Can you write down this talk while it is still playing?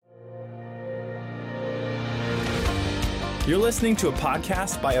You're listening to a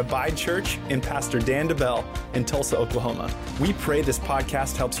podcast by Abide Church and Pastor Dan DeBell in Tulsa, Oklahoma. We pray this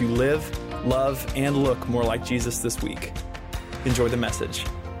podcast helps you live, love, and look more like Jesus this week. Enjoy the message.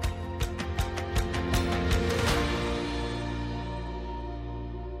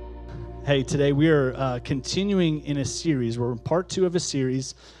 Hey, today we are continuing in a series. We're in part 2 of a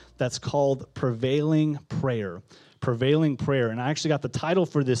series that's called Prevailing Prayer. Prevailing Prayer. And I actually got the title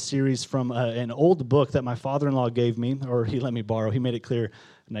for this series from an old book that my father-in-law gave me, or he let me borrow. He made it clear,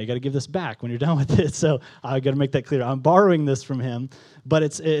 now you got to give this back when you're done with it. So I got to make that clear. I'm borrowing this from him, but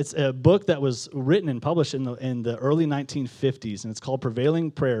it's a book that was written and published in the early 1950s, and it's called Prevailing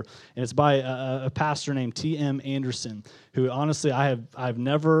Prayer, and it's by a pastor named T.M. Anderson, who honestly I've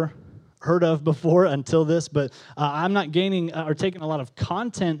never heard of before until this, but I'm not gaining or taking a lot of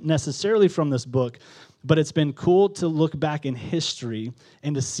content necessarily from this book, but it's been cool to look back in history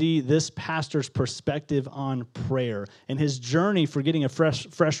and to see this pastor's perspective on prayer and his journey for getting a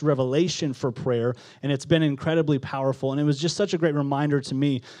fresh revelation for prayer, and it's been incredibly powerful, and it was just such a great reminder to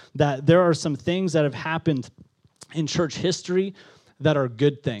me that there are some things that have happened in church history that are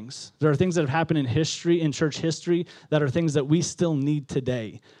good things. There are things that have happened in church history, that are things that we still need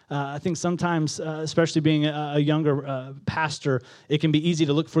today. I think sometimes, especially being a younger pastor, it can be easy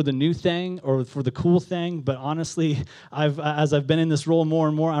to look for the new thing or for the cool thing, but honestly, as I've been in this role more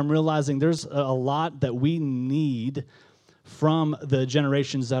and more, I'm realizing there's a lot that we need from the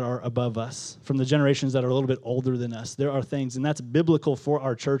generations that are above us, from the generations that are a little bit older than us. There are things, and that's biblical for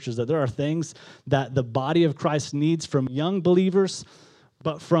our churches, that there are things that the body of Christ needs from young believers,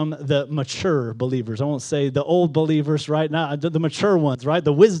 but from the mature believers. I won't say the old believers, right? Now, the mature ones, right?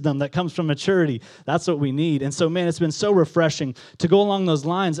 The wisdom that comes from maturity. That's what we need. And so, man, it's been so refreshing to go along those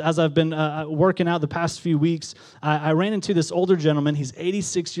lines. As I've been working out the past few weeks, I ran into this older gentleman. He's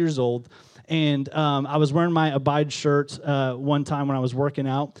 86 years old. And I was wearing my Abide shirt one time when I was working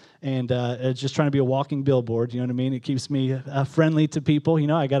out, and just trying to be a walking billboard. You know what I mean? It keeps me friendly to people. You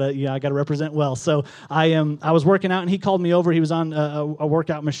know, I gotta represent well. So I was working out, and he called me over. He was on a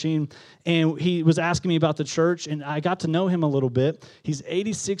workout machine, and he was asking me about the church, and I got to know him a little bit. He's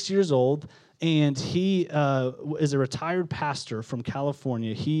 86 years old. And he is a retired pastor from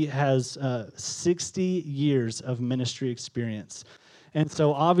California. He has 60 years of ministry experience. And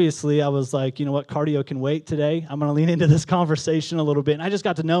so obviously I was like, you know what, cardio can wait today. I'm going to lean into this conversation a little bit. And I just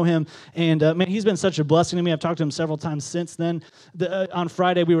got to know him. And man, he's been such a blessing to me. I've talked to him several times since then. On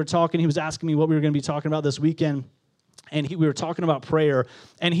Friday we were talking. He was asking me what we were going to be talking about this weekend. And we were talking about prayer.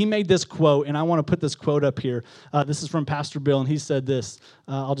 And he made this quote. And I want to put this quote up here. This is from Pastor Bill. And he said this.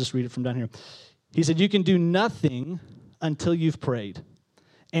 I'll just read it from down here. He said, "You can do nothing until you've prayed.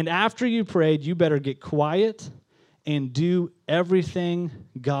 And after you prayed, you better get quiet and do everything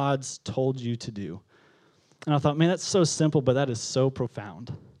God's told you to do." And I thought, man, that's so simple, but that is so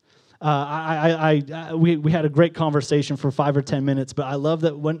profound. We had a great conversation for 5 or 10 minutes, but I love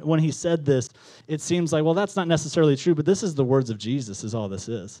that when he said this, it seems like, well, that's not necessarily true, but this is the words of Jesus is all this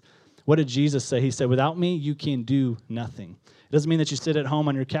is. What did Jesus say? He said, without me, you can do nothing. It doesn't mean that you sit at home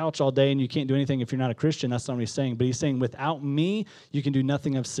on your couch all day and you can't do anything if you're not a Christian. That's not what he's saying. But he's saying, without me, you can do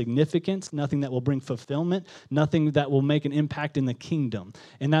nothing of significance, nothing that will bring fulfillment, nothing that will make an impact in the kingdom.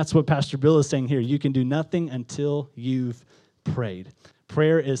 And that's what Pastor Bill is saying here. You can do nothing until you've prayed.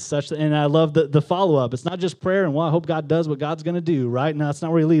 Prayer is such, and I love the follow-up. It's not just prayer and, well, I hope God does what God's going to do, right? No, that's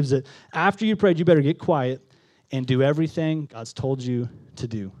not where he leaves it. After you prayed, you better get quiet and do everything God's told you to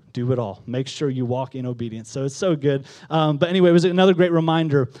do. Do it all. Make sure you walk in obedience. So it's so good. But anyway, it was another great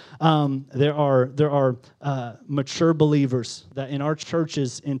reminder. There are mature believers that in our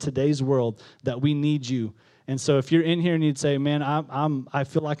churches in today's world that we need you. And so if you're in here and you'd say, man, I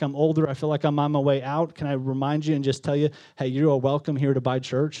feel like I'm older, I feel like I'm on my way out, can I remind you and just tell you, hey, you are welcome here to Abide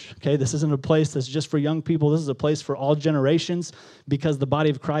Church. Okay, this isn't a place that's just for young people. This is a place for all generations because the body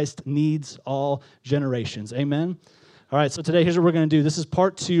of Christ needs all generations. Amen? All right, so today, here's what we're going to do. This is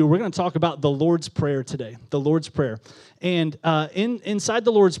part 2. We're going to talk about the Lord's Prayer today, the Lord's Prayer. And inside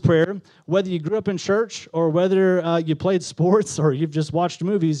the Lord's Prayer, whether you grew up in church or whether you played sports or you've just watched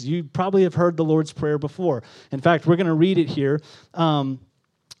movies, you probably have heard the Lord's Prayer before. In fact, we're going to read it here.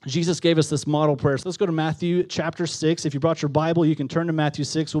 Jesus gave us this model prayer. So let's go to Matthew chapter 6. If you brought your Bible, you can turn to Matthew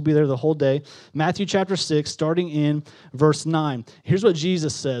 6. We'll be there the whole day. Matthew chapter 6, starting in verse 9. Here's what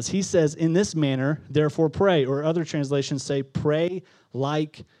Jesus says. He says, in this manner, therefore pray. Or other translations say, pray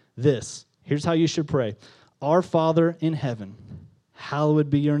like this. Here's how you should pray. Our Father in heaven, hallowed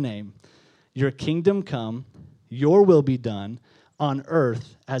be your name. Your kingdom come, your will be done on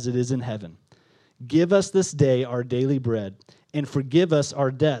earth as it is in heaven. Give us this day our daily bread, and forgive us our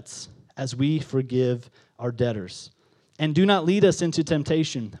debts as we forgive our debtors. And do not lead us into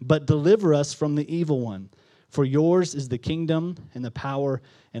temptation, but deliver us from the evil one. For yours is the kingdom and the power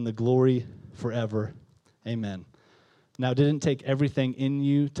and the glory forever. Amen. Now, didn't take everything in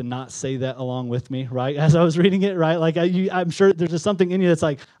you to not say that along with me, right? As I was reading it, right? Like I'm sure there's just something in you that's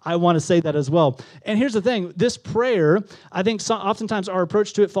like, I want to say that as well. And here's the thing. This prayer, I think oftentimes our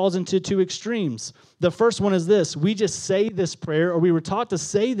approach to it falls into two extremes. The first one is this. We just say this prayer, or we were taught to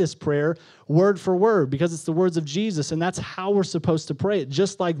say this prayer word for word because it's the words of Jesus, and that's how we're supposed to pray it,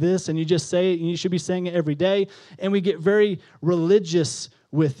 just like this, and you just say it, and you should be saying it every day, and we get very religious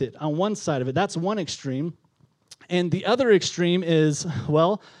with it on one side of it. That's one extreme. And the other extreme is,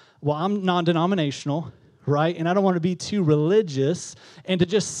 well, I'm non-denominational, right? And I don't want to be too religious. And to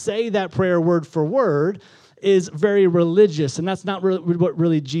just say that prayer word for word is very religious. And that's not really what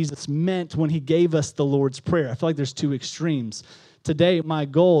really Jesus meant when he gave us the Lord's Prayer. I feel like there's two extremes. Today, my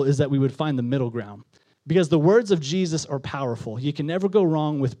goal is that we would find the middle ground. Because the words of Jesus are powerful. You can never go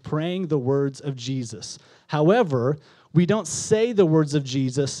wrong with praying the words of Jesus. However, we don't say the words of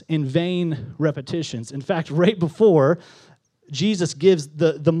Jesus in vain repetitions. In fact, right before Jesus gives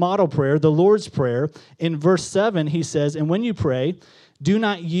the model prayer, the Lord's Prayer, in verse 7, he says, and when you pray, do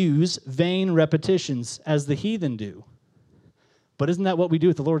not use vain repetitions as the heathen do. But isn't that what we do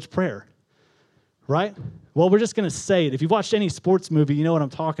with the Lord's Prayer? Right? Well, we're just going to say it. If you've watched any sports movie, you know what I'm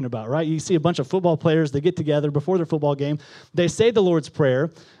talking about, right? You see a bunch of football players, they get together before their football game. They say the Lord's Prayer,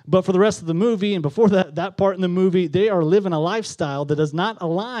 but for the rest of the movie and before that part in the movie, they are living a lifestyle that does not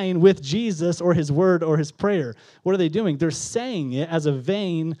align with Jesus or his word or his prayer. What are they doing? They're saying it as a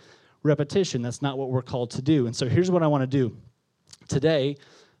vain repetition. That's not what we're called to do. And so here's what I want to do. Today,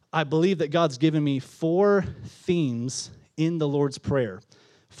 I believe that God's given me 4 themes in the Lord's Prayer.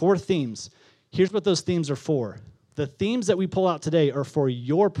 4 themes. Here's what those themes are for. The themes that we pull out today are for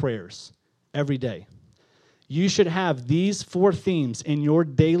your prayers every day. You should have these 4 themes in your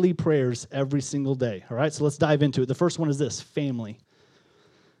daily prayers every single day. All right, so let's dive into it. The first one is this, family.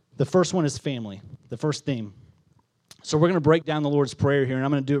 The first one is family, the first theme. So we're going to break down the Lord's Prayer here, and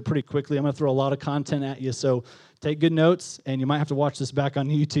I'm going to do it pretty quickly. I'm going to throw a lot of content at you, so take good notes, and you might have to watch this back on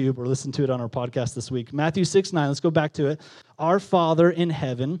YouTube or listen to it on our podcast this week. Matthew 6:9, let's go back to it. Our Father in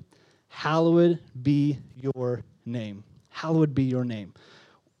heaven, hallowed be your name. Hallowed be your name.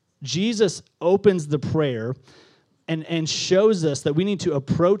 Jesus opens the prayer and shows us that we need to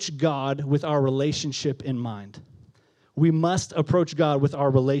approach God with our relationship in mind. We must approach God with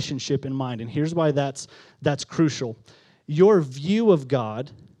our relationship in mind. And here's why that's crucial. Your view of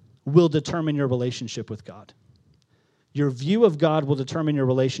God will determine your relationship with God. Your view of God will determine your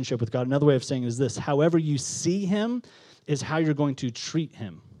relationship with God. Another way of saying it is this. However you see him is how you're going to treat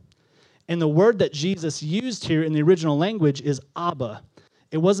him. And the word that Jesus used here in the original language is Abba.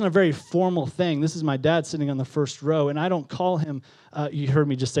 It wasn't a very formal thing. This is my dad sitting on the first row, and I don't call him, you heard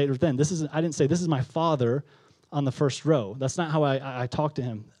me just say it then. I didn't say, this is my father on the first row. That's not how I talk to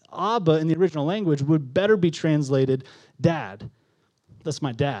him. Abba in the original language would better be translated dad. That's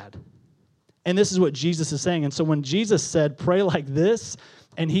my dad. And this is what Jesus is saying. And so when Jesus said, pray like this,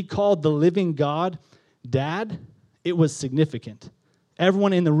 and he called the living God dad, it was significant.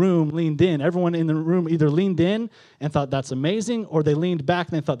 Everyone in the room leaned in. Everyone in the room either leaned in and thought that's amazing, or they leaned back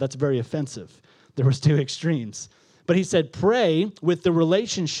and they thought that's very offensive. There was 2 extremes. But he said, pray with the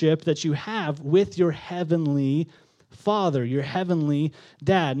relationship that you have with your heavenly Father, your heavenly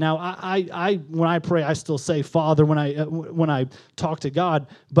Dad. Now, I when I pray, I still say Father when I talk to God,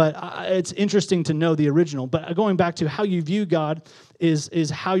 but it's interesting to know the original. But going back to how you view God is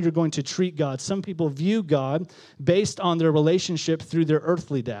how you're going to treat God. Some people view God based on their relationship through their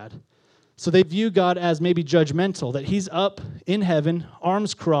earthly dad. So they view God as maybe judgmental, that he's up in heaven,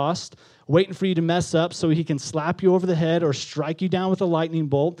 arms crossed, waiting for you to mess up so he can slap you over the head or strike you down with a lightning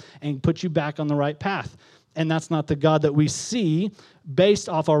bolt and put you back on the right path. And that's not the God that we see based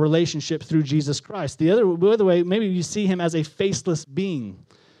off our relationship through Jesus Christ. The other way, maybe you see him as a faceless being.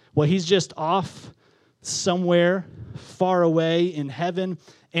 Well, he's just off somewhere far away in heaven,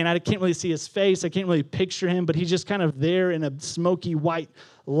 and I can't really see his face. I can't really picture him, but he's just kind of there in a smoky white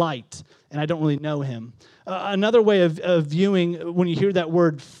light, and I don't really know him. Another way of viewing, when you hear that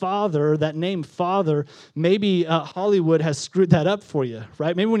word Father, that name Father, maybe Hollywood has screwed that up for you,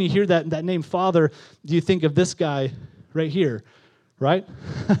 right? Maybe when you hear that name Father, do you think of this guy right here, right?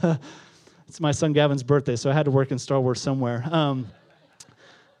 It's my son Gavin's birthday, so I had to work in Star Wars somewhere.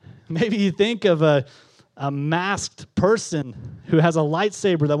 Maybe you think of a masked person who has a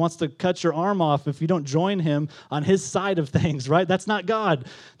lightsaber that wants to cut your arm off if you don't join him on his side of things, right? That's not God.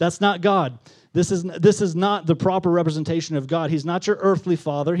 That's not God. This is not the proper representation of God. He's not your earthly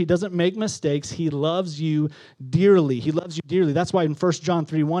father. He doesn't make mistakes. He loves you dearly. He loves you dearly. That's why in 1 John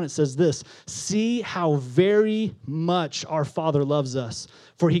 3:1 it says this, see how very much our Father loves us,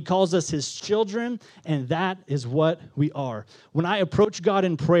 for he calls us his children, and that is what we are. When I approach God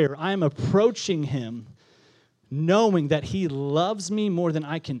in prayer, I am approaching him knowing that he loves me more than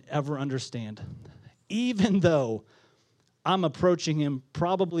I can ever understand, even though I'm approaching him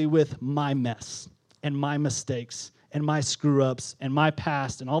probably with my mess and my mistakes and my screw-ups and my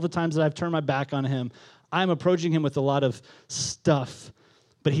past and all the times that I've turned my back on him. I'm approaching him with a lot of stuff,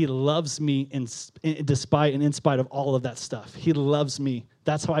 but he loves me despite and in spite of all of that stuff. He loves me.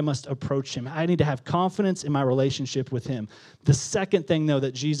 That's how I must approach him. I need to have confidence in my relationship with him. The second thing, though,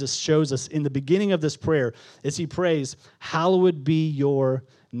 that Jesus shows us in the beginning of this prayer is he prays, hallowed be your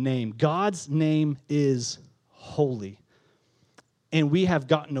name. God's name is holy. And we have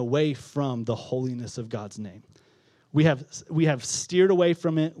gotten away from the holiness of God's name. We have steered away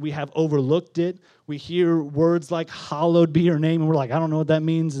from it. We have overlooked it. We hear words like, hallowed be your name, and we're like, I don't know what that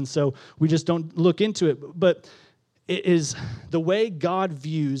means, and so we just don't look into it. But it is the way God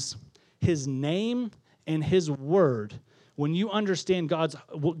views his name and his word. When you understand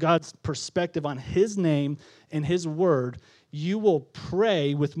God's perspective on his name and his word, you will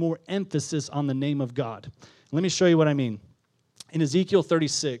pray with more emphasis on the name of God. Let me show you what I mean. In Ezekiel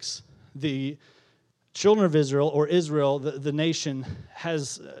 36, the children of Israel, or Israel, the nation,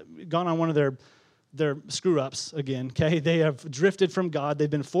 has gone on one of their screw-ups again, okay? They have drifted from God. They've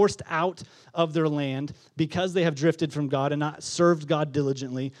been forced out of their land because they have drifted from God and not served God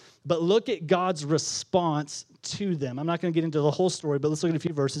diligently. But look at God's response to them. I'm not going to get into the whole story, but let's look at a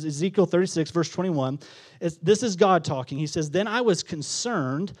few verses. Ezekiel 36, verse 21. This is God talking. He says, then I was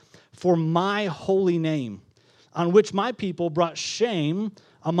concerned for my holy name, on which my people brought shame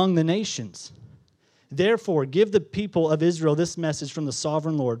among the nations. Therefore, give the people of Israel this message from the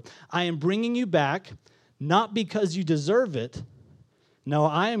sovereign Lord. I am bringing you back, not because you deserve it. No,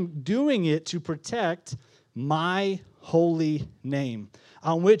 I am doing it to protect my holy name,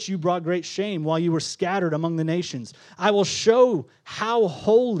 on which you brought great shame while you were scattered among the nations. I will show how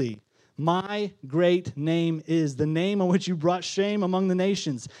holy my great name is, the name on which you brought shame among the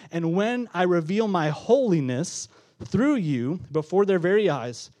nations. And when I reveal my holiness through you before their very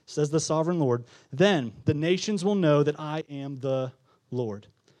eyes, says the sovereign Lord, then the nations will know that I am the Lord.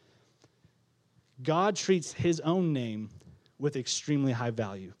 God treats his own name with extremely high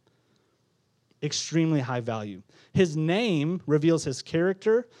value. Extremely high value. His name reveals his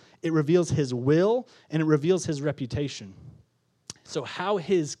character, it reveals his will, and it reveals his reputation. So how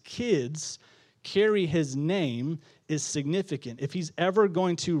his kids carry his name is significant. If he's ever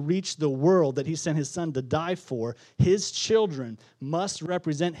going to reach the world that he sent his son to die for, his children must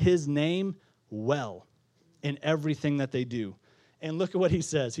represent his name well in everything that they do. And look at what he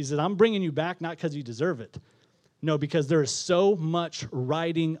says. He said, I'm bringing you back not because you deserve it. No, because there is so much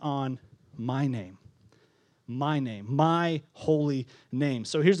riding on my name. My name, my holy name.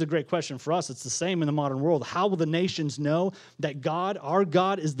 So here's a great question for us. It's the same in the modern world. How will the nations know that God, our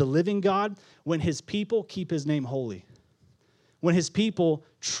God, is the living God when his people keep his name holy? When his people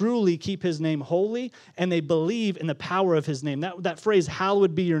truly keep his name holy and they believe in the power of his name. That phrase,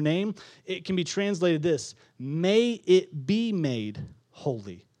 hallowed be your name, it can be translated this: may it be made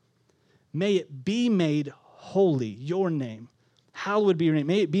holy. May it be made holy, your name. Hallowed be your name.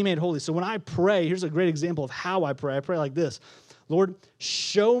 May it be made holy. So when I pray, here's a great example of how I pray. I pray like this: Lord,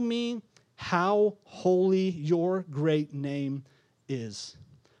 show me how holy your great name is.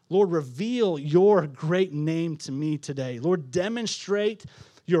 Lord, reveal your great name to me today. Lord, demonstrate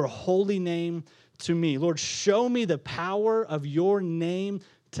your holy name to me. Lord, show me the power of your name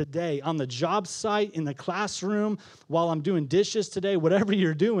today on the job site, in the classroom, while I'm doing dishes today, whatever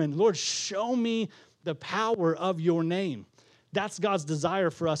you're doing. Lord, show me the power of your name. That's God's desire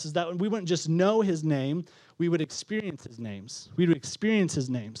for us, is that we wouldn't just know his name, we would experience his names. We would experience his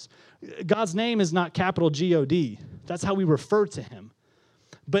names. God's name is not capital G-O-D. That's how we refer to him.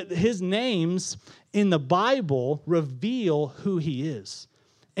 But his names in the Bible reveal who he is.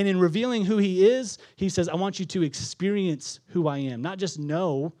 And in revealing who he is, he says, I want you to experience who I am. Not just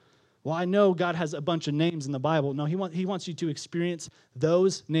know, well, I know God has a bunch of names in the Bible. No, he wants you to experience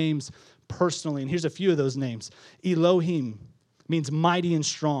those names personally. And here's a few of those names. Elohim means mighty and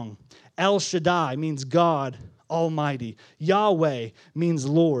strong. El Shaddai means God Almighty. Yahweh means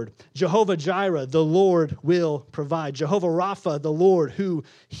Lord. Jehovah Jireh, the Lord will provide. Jehovah Rapha, the Lord who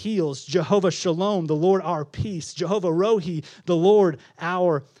heals. Jehovah Shalom, the Lord our peace. Jehovah Rohi, the Lord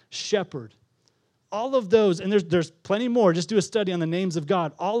our shepherd. All of those, and there's plenty more. Just do a study on the names of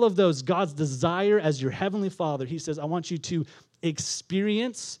God. All of those, God's desire as your heavenly Father. He says, I want you to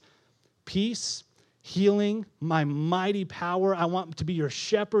experience peace, healing, my mighty power. I want to be your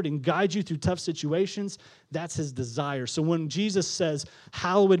shepherd and guide you through tough situations. That's his desire. So when Jesus says,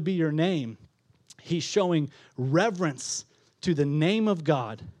 hallowed be your name, he's showing reverence to the name of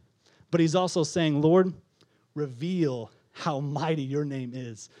God. But he's also saying, Lord, reveal how mighty your name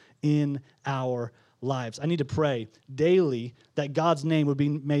is in our lives. I need to pray daily that God's name would be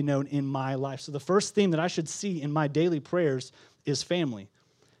made known in my life. So the first theme that I should see in my daily prayers is family.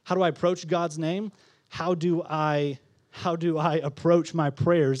 How do I approach God's name? How do I approach my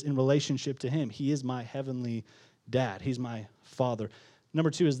prayers in relationship to him? He is my heavenly dad. He's my father. Number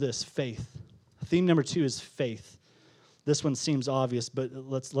 2 is this, faith. Theme number 2 is faith. This one seems obvious, but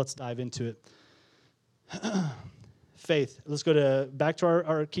let's dive into it. Faith. Let's go back to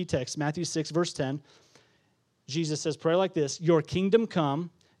our key text, Matthew 6, verse 10. Jesus says, pray like this, your kingdom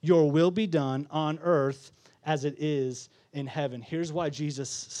come, your will be done on earth as it is in heaven. Here's why Jesus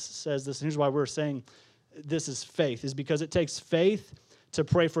says this, and here's why we're saying this is faith, is because it takes faith to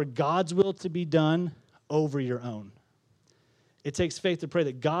pray for God's will to be done over your own. It takes faith to pray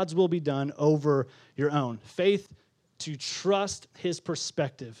that God's will be done over your own. Faith to trust his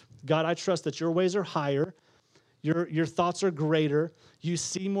perspective. God, I trust that your ways are higher. Your thoughts are greater. You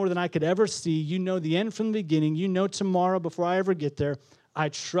see more than I could ever see. You know the end from the beginning. You know tomorrow before I ever get there. I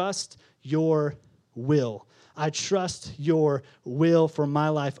trust your will. I trust your will for my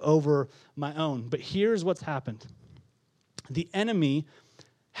life over my own. But here's what's happened. The enemy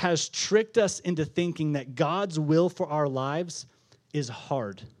has tricked us into thinking that God's will for our lives is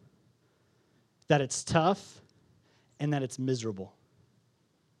hard, that it's tough, and that it's miserable.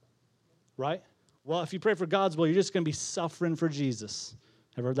 Right? Well, if you pray for God's will, you're just going to be suffering for Jesus.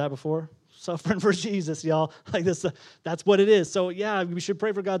 Ever heard that before? Suffering for Jesus, y'all. Like this, that's what it is. So yeah, we should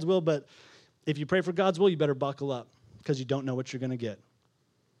pray for God's will, but if you pray for God's will, you better buckle up because you don't know what you're going to get.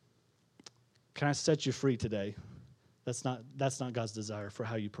 Can I set you free today? That's not God's desire for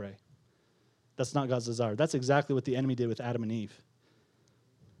how you pray. That's not God's desire. That's exactly what the enemy did with Adam and Eve.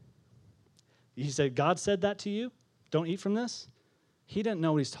 He said, God said that to you? Don't eat from this? He didn't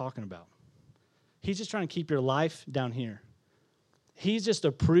know what he's talking about. He's just trying to keep your life down here. He's just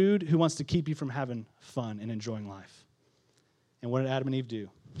a prude who wants to keep you from having fun and enjoying life. And what did Adam and Eve do?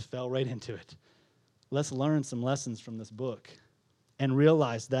 Fell right into it. Let's learn some lessons from this book and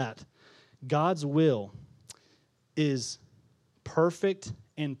realize that God's will is perfect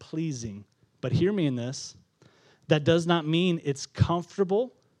and pleasing. But hear me in this. That does not mean it's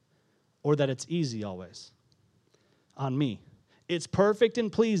comfortable or that it's easy always on me. It's perfect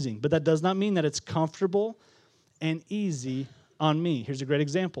and pleasing, but that does not mean that it's comfortable and easy on me. Here's a great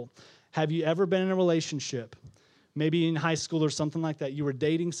example. Have you ever been in a relationship, maybe in high school or something like that, you were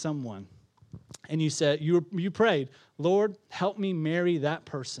dating someone, and you said, you prayed, Lord, help me marry that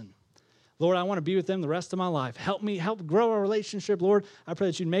person. Lord, I want to be with them the rest of my life. Help grow our relationship, Lord. I pray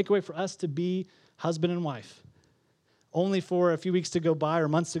that you'd make a way for us to be husband and wife. Only for a few weeks to go by or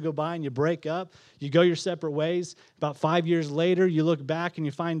months to go by and you break up, you go your separate ways. About 5 years later, you look back and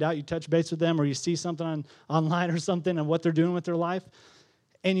you find out, you touch base with them or you see something online or something and what they're doing with their life,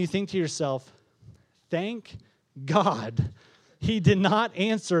 and you think to yourself, thank God he did not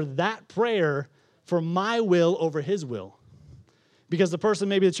answer that prayer for my will over his will. Because the person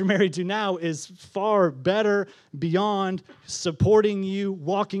maybe that you're married to now is far better, beyond supporting you,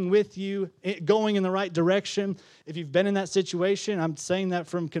 walking with you, going in the right direction. If you've been in that situation, I'm saying that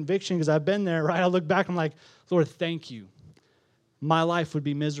from conviction because I've been there, right? I look back, I'm like, Lord, thank you. My life would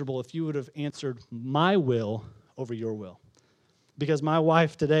be miserable if you would have answered my will over your will. Because my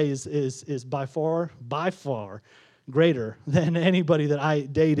wife today is by far greater than anybody that I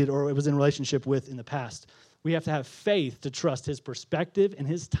dated or was in a relationship with in the past. We have to have faith to trust his perspective and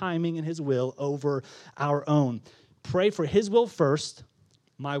his timing and his will over our own. Pray for his will first,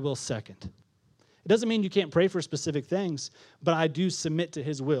 my will second. It doesn't mean you can't pray for specific things, but I do submit to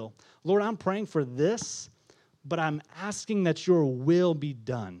his will. Lord, I'm praying for this, but I'm asking that your will be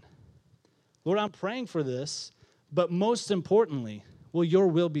done. Lord, I'm praying for this, but most importantly, will your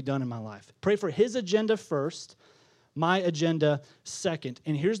will be done in my life? Pray for his agenda first, my agenda second.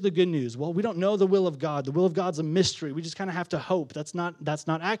 And here's the good news. Well, we don't know the will of God. The will of God's a mystery. We just kind of have to hope. That's not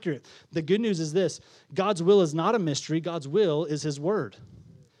accurate. The good news is this. God's will is not a mystery. God's will is his word.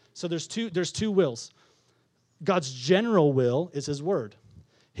 So there's two wills. God's general will is his word.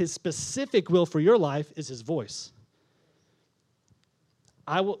 His specific will for your life is his voice.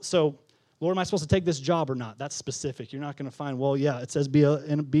 So, Lord, am I supposed to take this job or not? That's specific. You're not going to find, well, yeah, it says be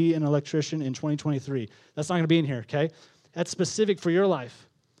an electrician in 2023. That's not going to be in here, okay? That's specific for your life.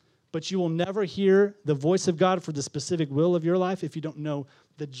 But you will never hear the voice of God for the specific will of your life if you don't know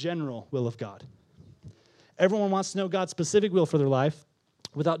the general will of God. Everyone wants to know God's specific will for their life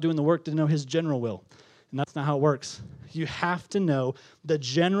without doing the work to know his general will. And that's not how it works. You have to know the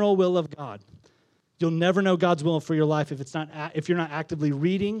general will of God. You'll never know God's will for your life if you're not actively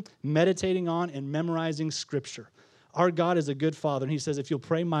reading, meditating on, and memorizing Scripture. Our God is a good Father, and he says, if you'll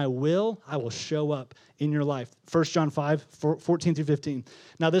pray my will, I will show up in your life. 1 John 5, 14 through 15.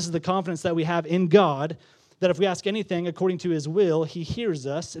 Now, this is the confidence that we have in God, that if we ask anything according to his will, he hears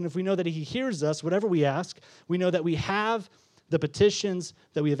us. And if we know that he hears us, whatever we ask, we know that we have the petitions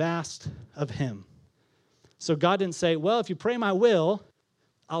that we have asked of him. So God didn't say, well, if you pray my will,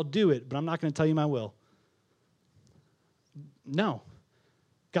 I'll do it, but I'm not going to tell you my will. No,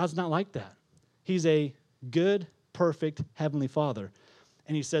 God's not like that. He's a good, perfect Heavenly Father.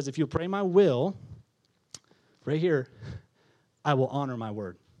 And he says, if you pray my will, right here, I will honor my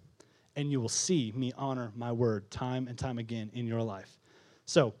word. And you will see me honor my word time and time again in your life.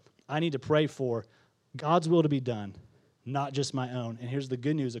 So I need to pray for God's will to be done, not just my own. And here's the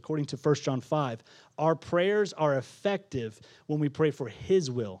good news. According to 1 John 5, our prayers are effective when we pray for his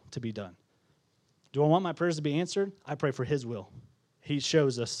will to be done. Do I want my prayers to be answered? I pray for his will. He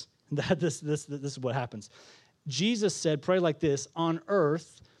shows us that this is what happens. Jesus said, pray like this, on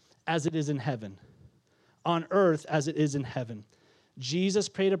earth as it is in heaven. On earth as it is in heaven. Jesus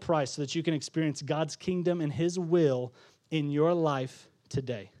paid a price so that you can experience God's kingdom and his will in your life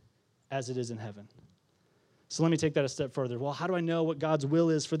today as it is in heaven. So let me take that a step further. Well, how do I know what God's will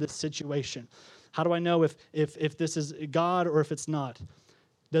is for this situation? How do I know if this is God or if it's not?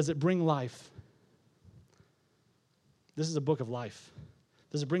 Does it bring life? This is a book of life.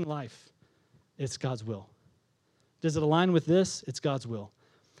 Does it bring life? It's God's will. Does it align with this? It's God's will.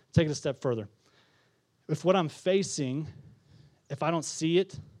 Take it a step further. If what I'm facing, if I don't see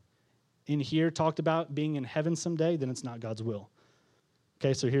it in here talked about being in heaven someday, then it's not God's will.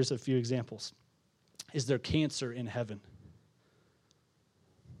 Okay, so here's a few examples. Is there cancer in heaven?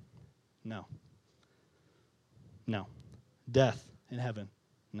 No. No. Death in heaven?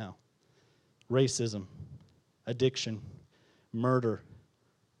 No. Racism, addiction, murder,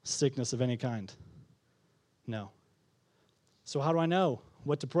 sickness of any kind? No. So how do I know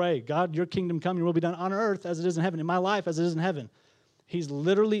what to pray? God, your kingdom come, your will be done on earth as it is in heaven, in my life as it is in heaven. He's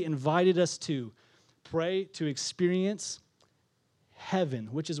literally invited us to pray, to experience heaven,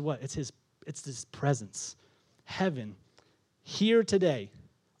 which is what? It's his presence. Heaven, here today,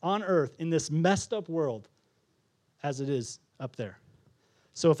 on earth, in this messed up world, as it is up there.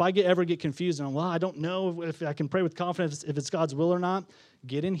 So if I ever get confused and I don't know if I can pray with confidence if it's God's will or not,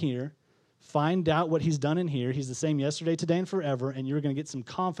 get in here, find out what he's done in here. He's the same yesterday, today, and forever, and you're going to get some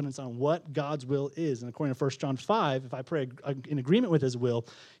confidence on what God's will is. And according to 1 John 5, if I pray in agreement with his will,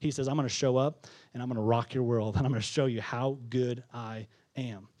 he says, I'm going to show up, and I'm going to rock your world, and I'm going to show you how good I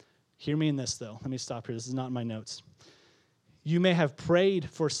am. Hear me in this, though. Let me stop here. This is not in my notes. You may have prayed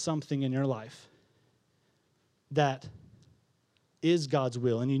for something in your life that is God's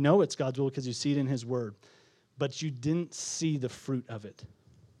will, and you know it's God's will because you see it in his word, but you didn't see the fruit of it.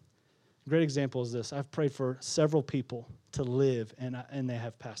 A great example is this. I've prayed for several people to live, and they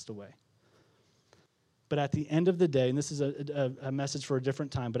have passed away. But at the end of the day, and this is a message for a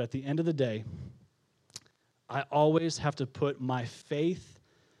different time, but at the end of the day, I always have to put my faith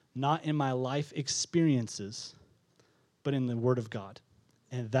not in my life experiences, but in the Word of God.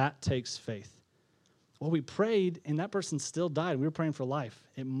 And that takes faith. Well, we prayed, and that person still died. We were praying for life.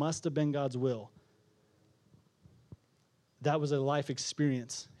 It must have been God's will. That was a life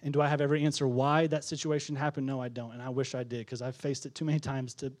experience. And do I have every answer why that situation happened? No, I don't. And I wish I did, because I've faced it too many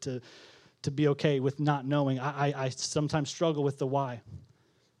times to be okay with not knowing. I sometimes struggle with the why.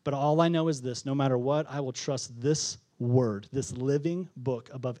 But all I know is this: no matter what, I will trust this word, this living book,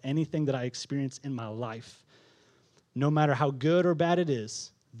 above anything that I experience in my life. No matter how good or bad it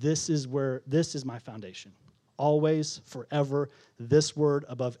is, this is my foundation. Always, forever, this word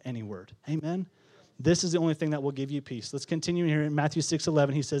above any word. Amen? This is the only thing that will give you peace. Let's continue here in Matthew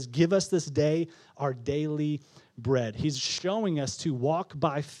 6:11. He says, give us this day our daily bread. He's showing us to walk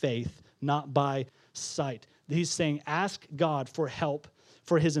by faith, not by sight. He's saying, ask God for help,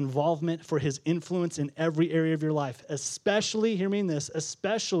 for his involvement, for his influence in every area of your life, especially, hear me in this,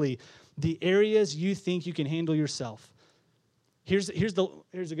 especially the areas you think you can handle yourself. Here's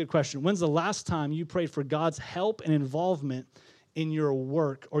a good question. When's the last time you prayed for God's help and involvement in your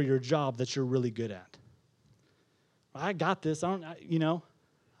work or your job that you're really good at? I got this.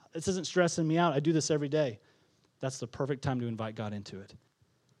 This isn't stressing me out. I do this every day. That's the perfect time to invite God into it.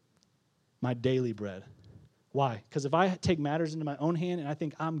 My daily bread. Why? Because if I take matters into my own hand and I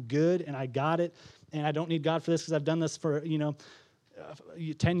think I'm good and I got it and I don't need God for this because I've done this for,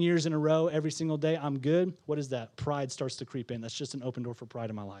 10 years in a row every single day, I'm good. What is that? Pride starts to creep in. That's just an open door for pride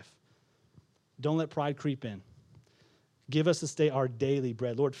in my life. Don't let pride creep in. Give us this day our daily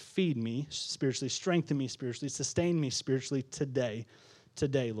bread. Lord, feed me spiritually, strengthen me spiritually, sustain me spiritually today,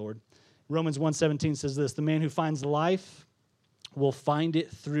 Lord. Romans 1:17 says this, the man who finds life will find it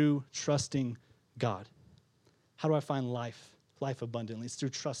through trusting God. How do I find life abundantly? It's through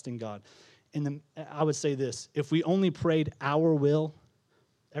trusting God. And I would say this, if we only prayed our will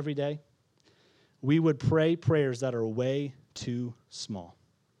every day, we would pray prayers that are way too small.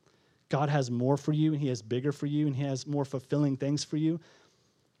 God has more for you, and he has bigger for you, and he has more fulfilling things for you.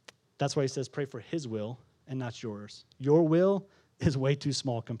 That's why he says pray for his will and not yours. Your will is way too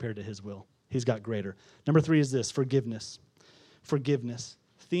small compared to his will. He's got greater. Number 3 is this, forgiveness. Forgiveness.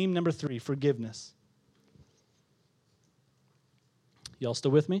 Theme number 3, forgiveness. Y'all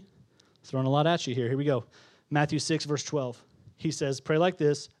still with me? Throwing a lot at you here. Here we go. Matthew 6, verse 12. He says, pray like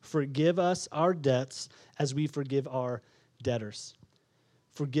this, forgive us our debts as we forgive our debtors.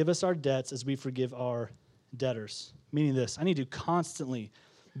 Forgive us our debts as we forgive our debtors. Meaning this, I need to constantly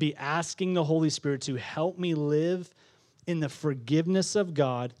be asking the Holy Spirit to help me live in the forgiveness of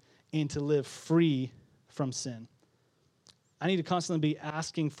God and to live free from sin. I need to constantly be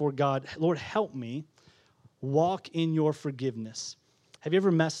asking for God, Lord, help me walk in your forgiveness. Have you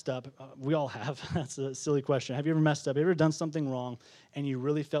ever messed up? We all have. That's a silly question. Have you ever messed up? Have you ever done something wrong and you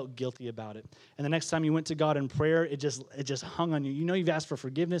really felt guilty about it? And the next time you went to God in prayer, it just hung on you. You know you've asked for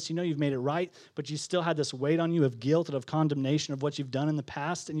forgiveness. You know you've made it right, but you still had this weight on you of guilt and of condemnation of what you've done in the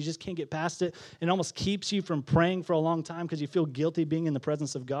past, and you just can't get past it. It almost keeps you from praying for a long time because you feel guilty being in the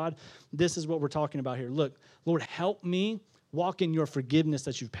presence of God. This is what we're talking about here. Look, Lord, help me walk in your forgiveness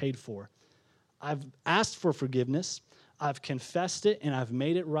that you've paid for. I've asked for forgiveness. I've confessed it and I've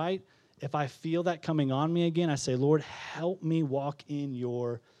made it right. If I feel that coming on me again, I say, Lord, help me walk in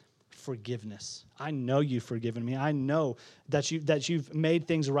your forgiveness. I know you've forgiven me. I know that you've made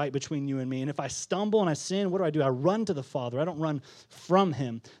things right between you and me. And if I stumble and I sin, what do? I run to the Father. I don't run from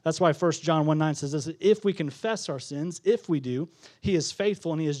him. That's why 1 John 1:9 says this, if we confess our sins, if we do, he is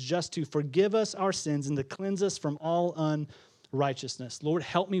faithful and he is just to forgive us our sins and to cleanse us from all unrighteousness. Lord,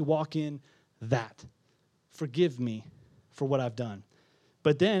 help me walk in that. Forgive me for what I've done.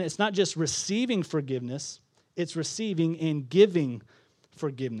 But then it's not just receiving forgiveness, it's receiving and giving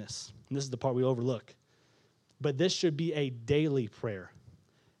forgiveness. And this is the part we overlook. But this should be a daily prayer.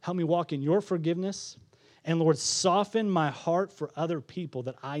 Help me walk in your forgiveness, and Lord, soften my heart for other people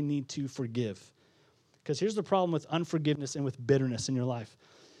that I need to forgive. Because here's the problem with unforgiveness and with bitterness in your life.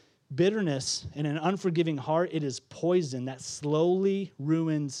 Bitterness and an unforgiving heart, it is poison that slowly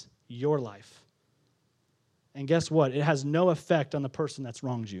ruins your life. And guess what? It has no effect on the person that's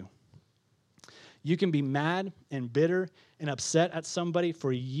wronged you. You can be mad and bitter and upset at somebody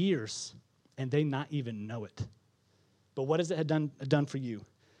for years, and they not even know it. But what has it done for you?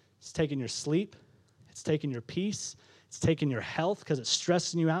 It's taken your sleep. It's taken your peace. It's taken your health because it's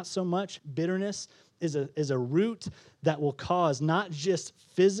stressing you out so much. Bitterness is a root that will cause not just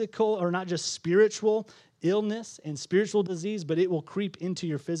physical or not just spiritual illness and spiritual disease, but it will creep into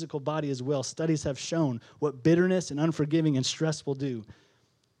your physical body as well. Studies have shown what bitterness and unforgiving and stress will do.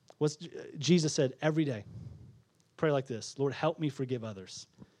 What Jesus said every day, pray like this, Lord, help me forgive others.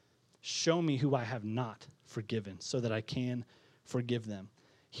 Show me who I have not forgiven so that I can forgive them.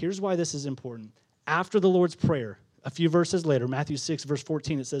 Here's why this is important. After the Lord's Prayer, a few verses later, Matthew 6, verse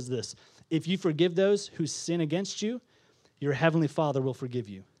 14, it says this, if you forgive those who sin against you, your heavenly Father will forgive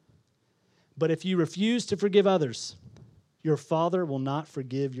you. But if you refuse to forgive others, your Father will not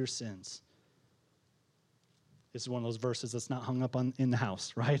forgive your sins. This is one of those verses that's not hung up in the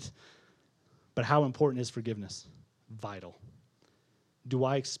house, right? But how important is forgiveness? Vital. Do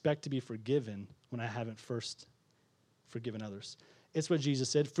I expect to be forgiven when I haven't first forgiven others? It's what Jesus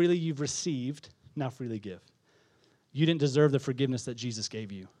said, freely you've received, now freely give. You didn't deserve the forgiveness that Jesus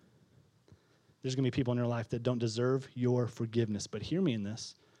gave you. There's going to be people in your life that don't deserve your forgiveness. But hear me in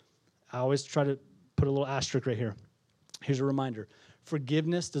this. I always try to put a little asterisk right here. Here's a reminder.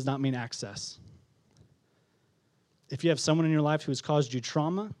 Forgiveness does not mean access. If you have someone in your life who has caused you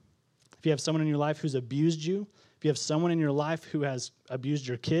trauma, if you have someone in your life who's abused you, if you have someone in your life who has abused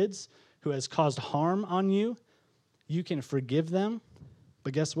your kids, who has caused harm on you, You can forgive them,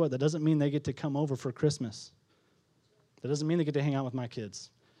 but guess what? That doesn't mean they get to come over for Christmas. That doesn't mean they get to hang out with my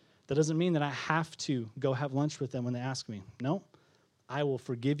kids. That doesn't mean that I have to go have lunch with them when they ask me. No, I will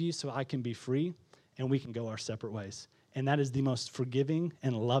forgive you so I can be free and we can go our separate ways. And that is the most forgiving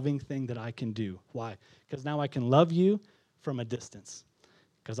and loving thing that I can do. Why? Because now I can love you from a distance.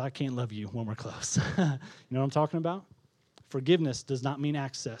 Because I can't love you when we're close. You know what I'm talking about? Forgiveness does not mean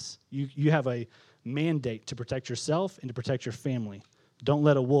access. You have a mandate to protect yourself and to protect your family. Don't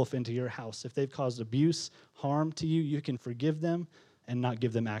let a wolf into your house. If they've caused abuse, harm to you, you can forgive them and not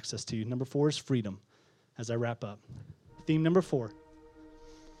give them access to you. Number 4 is freedom, as I wrap up. Theme number 4.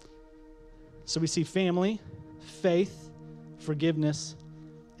 So we see family, faith, forgiveness,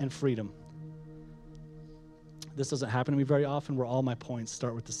 and freedom. This doesn't happen to me very often where all my points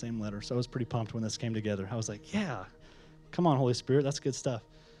start with the same letter. So I was pretty pumped when this came together. I was like, yeah, come on, Holy Spirit, that's good stuff.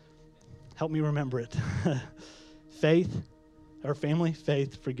 Help me remember it. Faith, our family,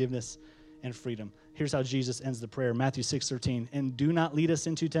 faith, forgiveness, and freedom. Here's how Jesus ends the prayer, Matthew 6:13. And do not lead us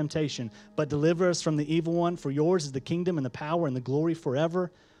into temptation, but deliver us from the evil one. For yours is the kingdom and the power and the glory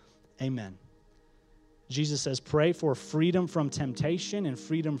forever. Amen. Jesus says, pray for freedom from temptation and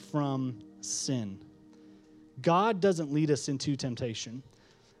freedom from sin. God doesn't lead us into temptation,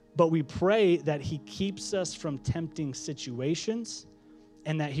 but we pray that he keeps us from tempting situations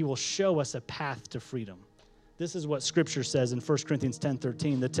and that he will show us a path to freedom. This is what Scripture says in 1 Corinthians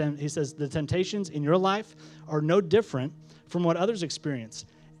 10:13. He says, the temptations in your life are no different from what others experience,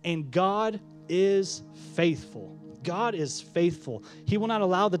 and God is faithful. God is faithful. He will not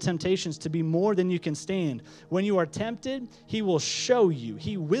allow the temptations to be more than you can stand. When you are tempted, he will show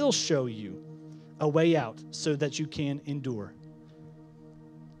you a way out so that you can endure.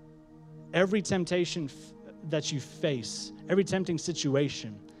 Every temptation that you face, every tempting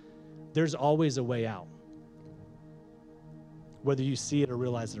situation, there's always a way out. Whether you see it or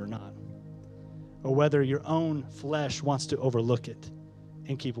realize it or not. Or whether your own flesh wants to overlook it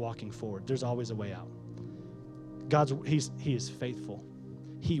and keep walking forward. There's always a way out. He is faithful.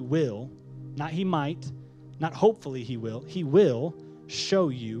 He will, not he might, not hopefully he will show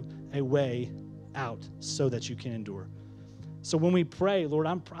you a way out so that you can endure. So when we pray, Lord,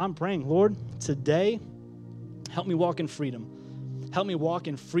 I'm praying, Lord, today, help me walk in freedom. Help me walk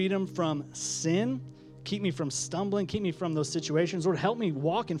in freedom from sin. Keep me from stumbling. Keep me from those situations. Lord, help me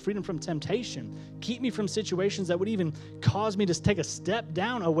walk in freedom from temptation. Keep me from situations that would even cause me to take a step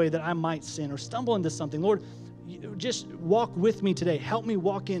down a way that I might sin or stumble into something. Lord, just walk with me today. Help me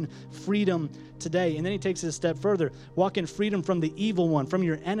walk in freedom today. And then he takes it a step further. Walk in freedom from the evil one, from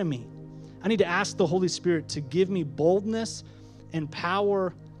your enemy. I need to ask the Holy Spirit to give me boldness and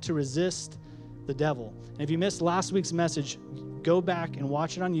power to resist the devil. And if you missed last week's message, go back and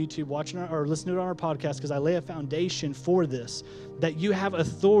watch it on YouTube, or listen to it on our podcast, because I lay a foundation for this, that you have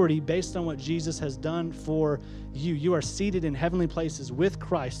authority based on what Jesus has done for you. You are seated in heavenly places with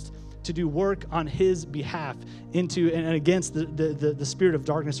Christ to do work on his behalf into and against the spirit of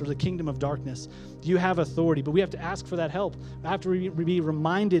darkness or the kingdom of darkness. You have authority, but we have to ask for that help. I have to be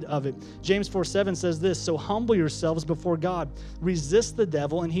reminded of it. James 4:7 says this, so humble yourselves before God. Resist the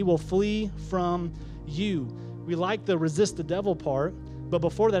devil and he will flee from you. We like the resist the devil part, but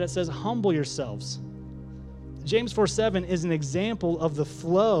before that it says humble yourselves. James 4:7 is an example of the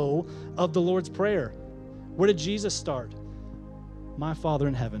flow of the Lord's Prayer. Where did Jesus start? My Father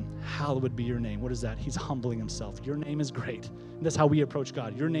in heaven, hallowed be your name. What is that? He's humbling himself. Your name is great. And that's how we approach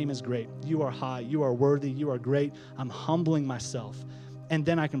God. Your name is great. You are high. You are worthy. You are great. I'm humbling myself. And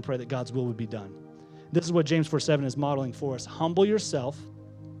then I can pray that God's will would be done. This is what James 4:7 is modeling for us. Humble yourself,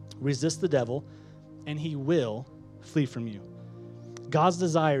 resist the devil, and he will flee from you. God's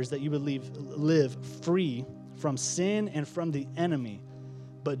desire is that you would live free from sin and from the enemy.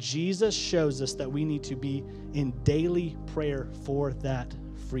 But Jesus shows us that we need to be in daily prayer for that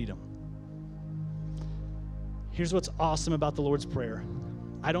freedom. Here's what's awesome about the Lord's Prayer.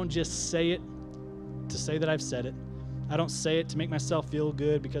 I don't just say it to say that I've said it. I don't say it to make myself feel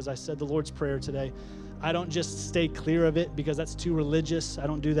good because I said the Lord's Prayer today. I don't just stay clear of it because that's too religious. I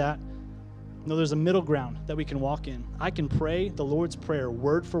don't do that. No, there's a middle ground that we can walk in. I can pray the Lord's Prayer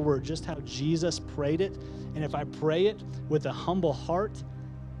word for word, just how Jesus prayed it. And if I pray it with a humble heart,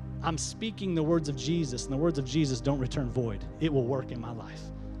 I'm speaking the words of Jesus, and the words of Jesus don't return void. It will work in my life.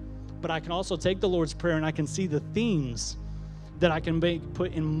 But I can also take the Lord's Prayer and I can see the themes that I can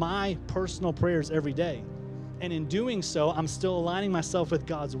put in my personal prayers every day. And in doing so, I'm still aligning myself with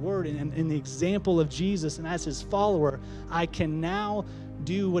God's word and in the example of Jesus. And as his follower, I can now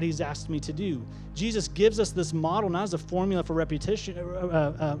do what he's asked me to do. Jesus gives us this model not as a formula for repetition,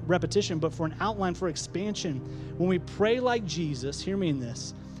 but for an outline for expansion. When we pray like Jesus, hear me in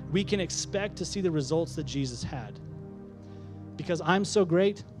this, we can expect to see the results that Jesus had. Because I'm so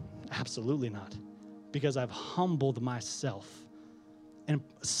great? Absolutely not. Because I've humbled myself and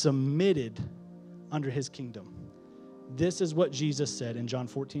submitted under his kingdom. This is what Jesus said in John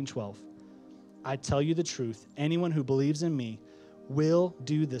 14:12. I tell you the truth, anyone who believes in me will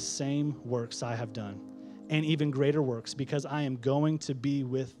do the same works I have done, and even greater works, because I am going to be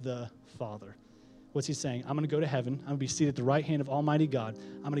with the Father. What's he saying? I'm going to go to heaven. I'm going to be seated at the right hand of Almighty God.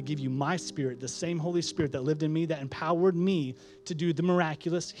 I'm going to give you my Spirit, the same Holy Spirit that lived in me, that empowered me to do the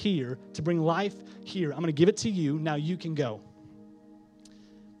miraculous here, to bring life here. I'm going to give it to you. Now you can go.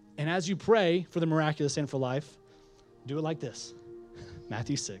 And as you pray for the miraculous and for life, do it like this.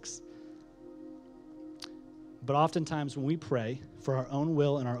 Matthew 6. But oftentimes when we pray for our own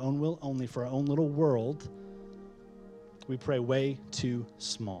will and our own will only, for our own little world, we pray way too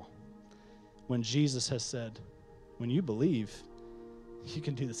small. When Jesus has said, when you believe, you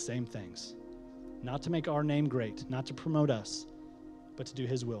can do the same things. Not to make our name great, not to promote us, but to do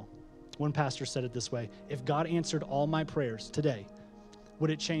his will. One pastor said it this way: if God answered all my prayers today,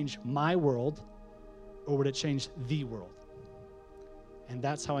 would it change my world or would it change the world? And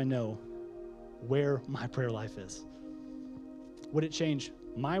that's how I know where my prayer life is. Would it change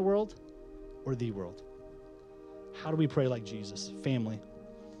my world or the world? How do we pray like Jesus? Family,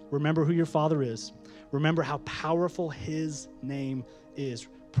 remember who your Father is. Remember how powerful his name is.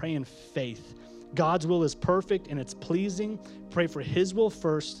 Pray in faith. God's will is perfect and it's pleasing. Pray for his will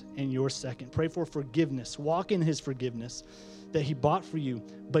first and yours second. Pray for forgiveness. Walk in his forgiveness that he bought for you,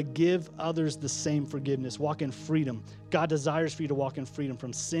 but give others the same forgiveness. Walk in freedom. God desires for you to walk in freedom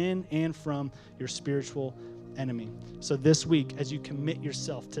from sin and from your spiritual enemy. So this week, as you commit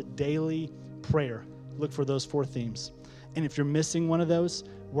yourself to daily prayer, look for those 4 themes. And if you're missing one of those,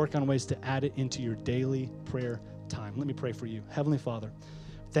 work on ways to add it into your daily prayer time. Let me pray for you. Heavenly Father,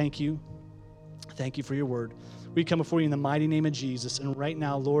 thank you. Thank you for your word. We come before you in the mighty name of Jesus. And right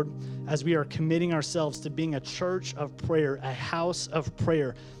now, Lord, as we are committing ourselves to being a church of prayer, a house of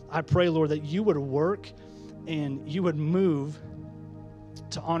prayer, I pray, Lord, that you would work and you would move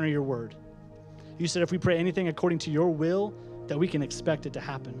to honor your word. You said if we pray anything according to your will, that we can expect it to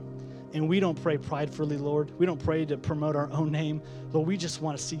happen. And we don't pray pridefully, Lord. We don't pray to promote our own name. Lord, we just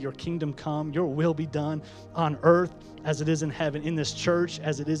want to see your kingdom come, your will be done on earth as it is in heaven, in this church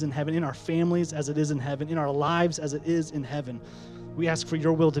as it is in heaven, in our families as it is in heaven, in our lives as it is in heaven. We ask for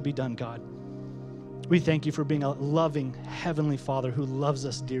your will to be done, God. We thank you for being a loving heavenly Father who loves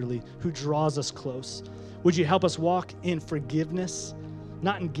us dearly, who draws us close. Would you help us walk in forgiveness,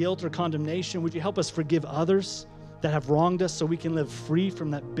 not in guilt or condemnation? Would you help us forgive others that have wronged us so we can live free from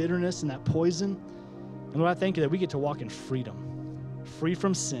that bitterness and that poison? And Lord, I thank you that we get to walk in freedom, free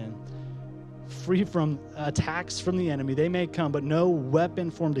from sin, free from attacks from the enemy. They may come, but no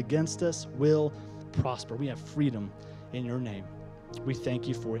weapon formed against us will prosper. We have freedom in your name. We thank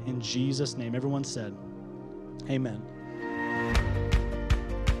you for it. In Jesus' name, everyone said, amen.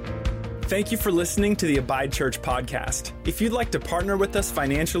 Thank you for listening to the Abide Church podcast. If you'd like to partner with us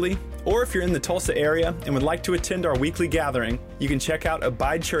financially, or if you're in the Tulsa area and would like to attend our weekly gathering, you can check out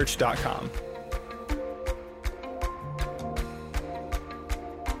abidechurch.com.